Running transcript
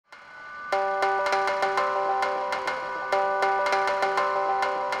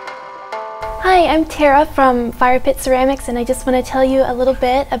Hi, I'm Tara from FirePit Ceramics, and I just want to tell you a little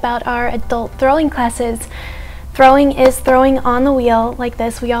bit about our adult throwing classes. Throwing is throwing on the wheel like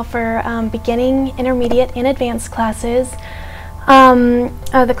this. We offer beginning, intermediate, and advanced classes.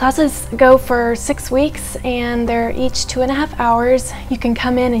 The classes go for 6 weeks, and they're each 2.5 hours. You can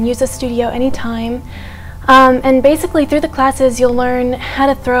come in and use the studio anytime. And basically through the classes you'll learn how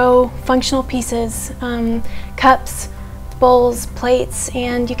to throw functional pieces, cups, bowls, plates,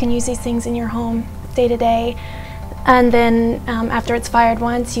 and you can use these things in your home day to day. And then after it's fired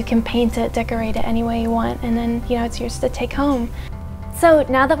once, you can paint it, decorate it any way you want, and then it's yours to take home. So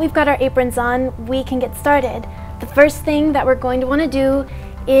now that we've got our aprons on, we can get started. The first thing that we're going to want to do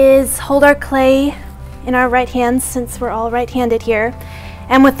is hold our clay in our right hands, since we're all right-handed here.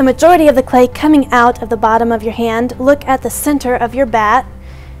 And with the majority of the clay coming out of the bottom of your hand, look at the center of your bat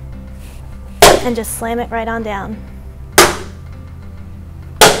and just slam it right on down.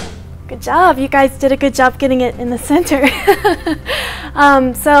 Good job, you guys did a good job getting it in the center.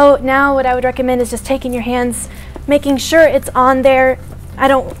 So now what I would recommend is just taking your hands, making sure it's on there. I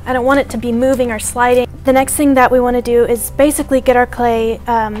don't want it to be moving or sliding. The next thing that we want to do is basically get our clay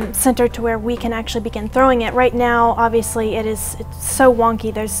centered to where we can actually begin throwing it. Right now, obviously, it's so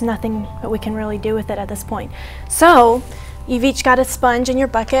wonky, there's nothing that we can really do with it at this point. So you've each got a sponge in your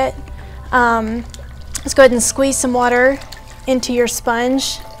bucket. Let's go ahead and squeeze some water into your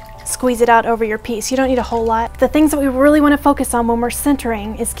sponge. Squeeze it out over your piece. You don't need a whole lot. The things that we really want to focus on when we're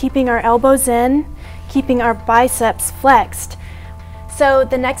centering is keeping our elbows in, keeping our biceps flexed. So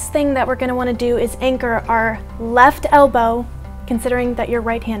the next thing that we're going to want to do is anchor our left elbow, considering that you're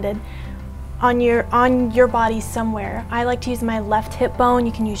right-handed, on your body somewhere. I like to use my left hip bone.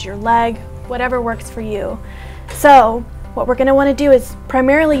 You can use your leg, whatever works for you. So what we're going to want to do is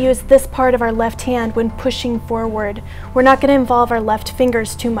primarily use this part of our left hand when pushing forward. We're not going to involve our left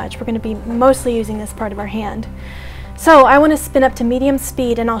fingers too much. We're going to be mostly using this part of our hand. So I want to spin up to medium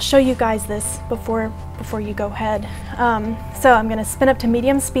speed, and I'll show you guys this before you go ahead. So I'm going to spin up to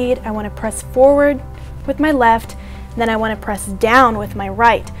medium speed. I want to press forward with my left, then I want to press down with my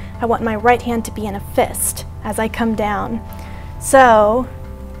right. I want my right hand to be in a fist as I come down. So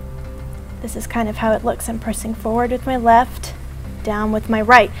this is kind of how it looks. I'm pressing forward with my left, down with my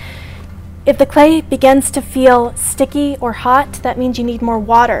right. If the clay begins to feel sticky or hot, that means you need more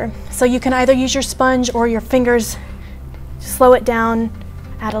water. So you can either use your sponge or your fingers, slow it down,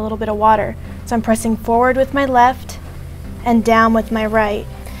 add a little bit of water. So I'm pressing forward with my left and down with my right.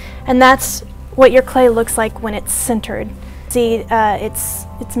 And that's what your clay looks like when it's centered. See,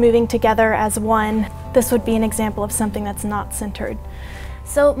 it's moving together as one. This would be an example of something that's not centered.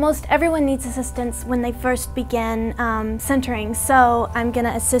 So most everyone needs assistance when they first begin centering. So I'm going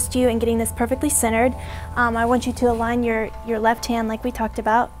to assist you in getting this perfectly centered. I want you to align your left hand like we talked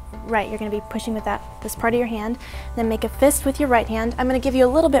about. Right, you're going to be pushing with this part of your hand. Then make a fist with your right hand. I'm going to give you a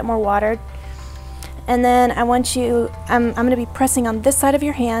little bit more water. And then I want you, I'm going to be pressing on this side of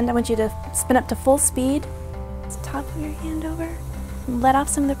your hand. I want you to spin up to full speed. Top of your hand over. And let off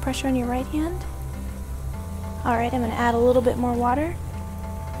some of the pressure on your right hand. All right, I'm going to add a little bit more water.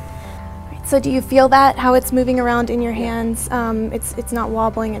 So do you feel that, how it's moving around in your hands? It's not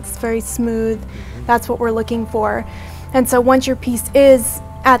wobbling, it's very smooth. That's what we're looking for. And so once your piece is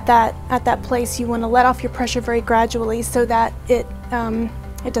at that place, you want to let off your pressure very gradually so that it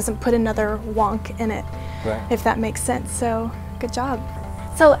doesn't put another wonk in it, right, if that makes sense. So good job.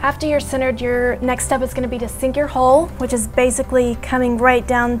 So after you're centered, your next step is going to be to sink your hole, which is basically coming right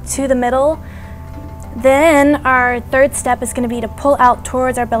down to the middle. Then our third step is going to be to pull out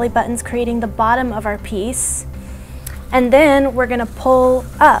towards our belly buttons, creating the bottom of our piece. And then we're going to pull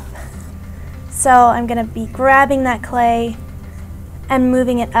up. So I'm going to be grabbing that clay and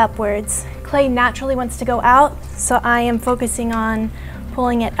moving it upwards. Clay naturally wants to go out, so I am focusing on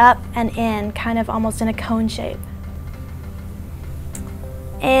pulling it up and in, kind of almost in a cone shape.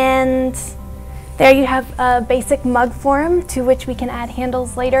 And there you have a basic mug form to which we can add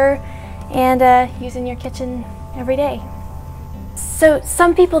handles later and use in your kitchen every day. So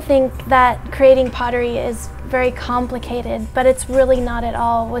some people think that creating pottery is very complicated, but it's really not at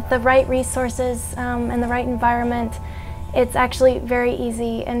all. With the right resources and the right environment, it's actually very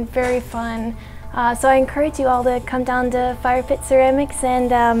easy and very fun. So I encourage you all to come down to FirePit Ceramics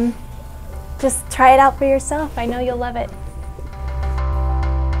and just try it out for yourself. I know you'll love it.